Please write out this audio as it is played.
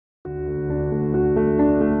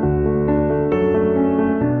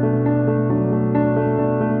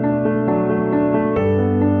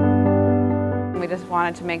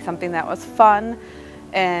wanted to make something that was fun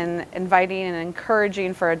and inviting and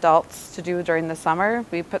encouraging for adults to do during the summer.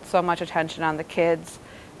 We put so much attention on the kids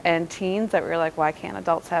and teens that we were like, why can't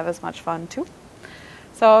adults have as much fun too?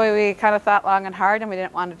 So we kind of thought long and hard, and we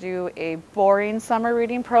didn't want to do a boring summer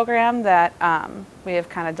reading program that we have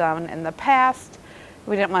kind of done in the past.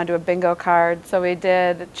 We didn't want to do a bingo card, so we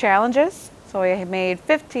did challenges. So we made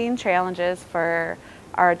 15 challenges for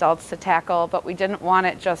our adults to tackle, but we didn't want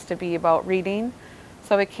it just to be about reading.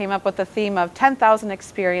 So we came up with the theme of 10,000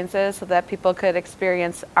 experiences so that people could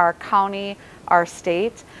experience our county, our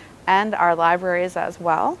state, and our libraries as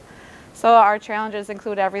well. So our challenges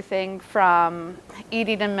include everything from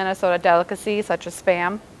eating a Minnesota delicacy such as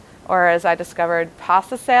Spam, or as I discovered,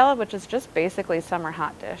 pasta salad, which is just basically summer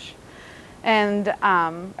hot dish. And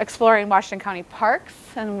exploring Washington County parks,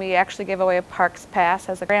 and we actually gave away a parks pass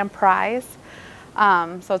as a grand prize.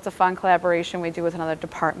 So it's a fun collaboration we do with another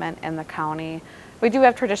department in the county. We do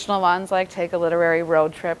have traditional ones like take a literary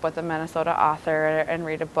road trip with a Minnesota author and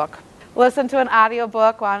read a book. Listen to an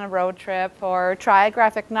audiobook on a road trip, or try a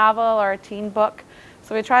graphic novel or a teen book.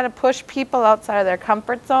 So we try to push people outside of their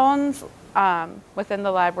comfort zones within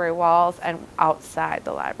the library walls and outside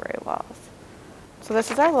the library walls. So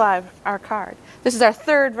this is our card. This is our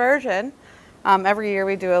third version. Every year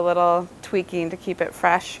we do a little tweaking to keep it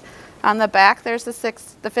fresh. On the back there's the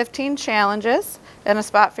 15 challenges and a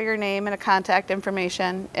spot for your name and a contact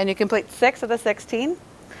information, and you complete 6 of the 16.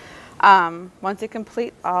 Once you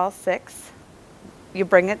complete all 6, you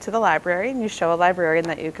bring it to the library and you show a librarian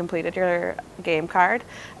that you completed your game card,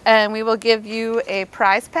 and we will give you a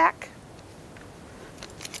prize pack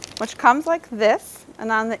which comes like this,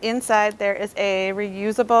 and on the inside there is a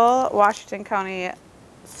reusable Washington County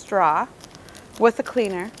straw with a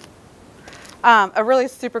cleaner, a really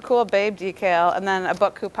super cool Babe decal, and then a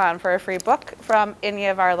book coupon for a free book from any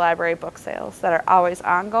of our library book sales that are always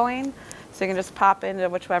ongoing. So you can just pop into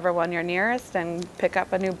whichever one you're nearest and pick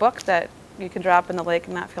up a new book that you can drop in the lake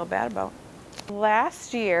and not feel bad about.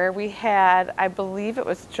 Last year we had, I believe it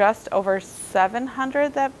was just over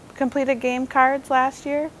 700 that completed game cards last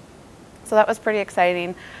year. So that was pretty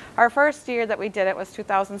exciting. Our first year that we did it was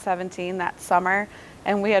 2017, that summer,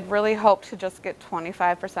 and we had really hoped to just get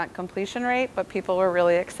 25% completion rate, but people were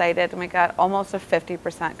really excited and we got almost a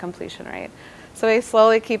 50% completion rate. So we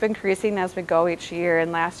slowly keep increasing as we go each year,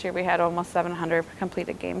 and last year we had almost 700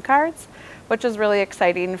 completed game cards, which is really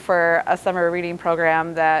exciting for a summer reading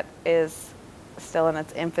program that is still in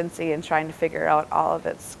its infancy and trying to figure out all of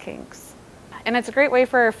its kinks. And it's a great way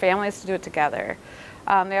for families to do it together.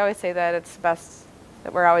 They always say that it's best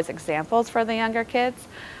that we're always examples for the younger kids.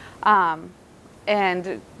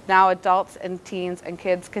 And now adults and teens and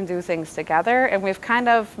kids can do things together, and we've kind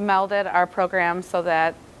of melded our program so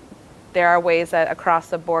that there are ways that across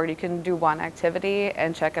the board you can do one activity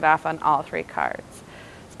and check it off on all 3 cards.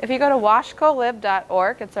 If you go to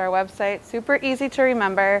washcolib.org, it's our website, super easy to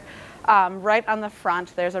remember. Right on the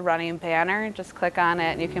front there's a running banner. Just click on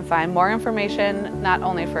it and you can find more information not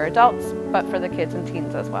only for adults but for the kids and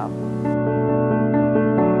teens as well.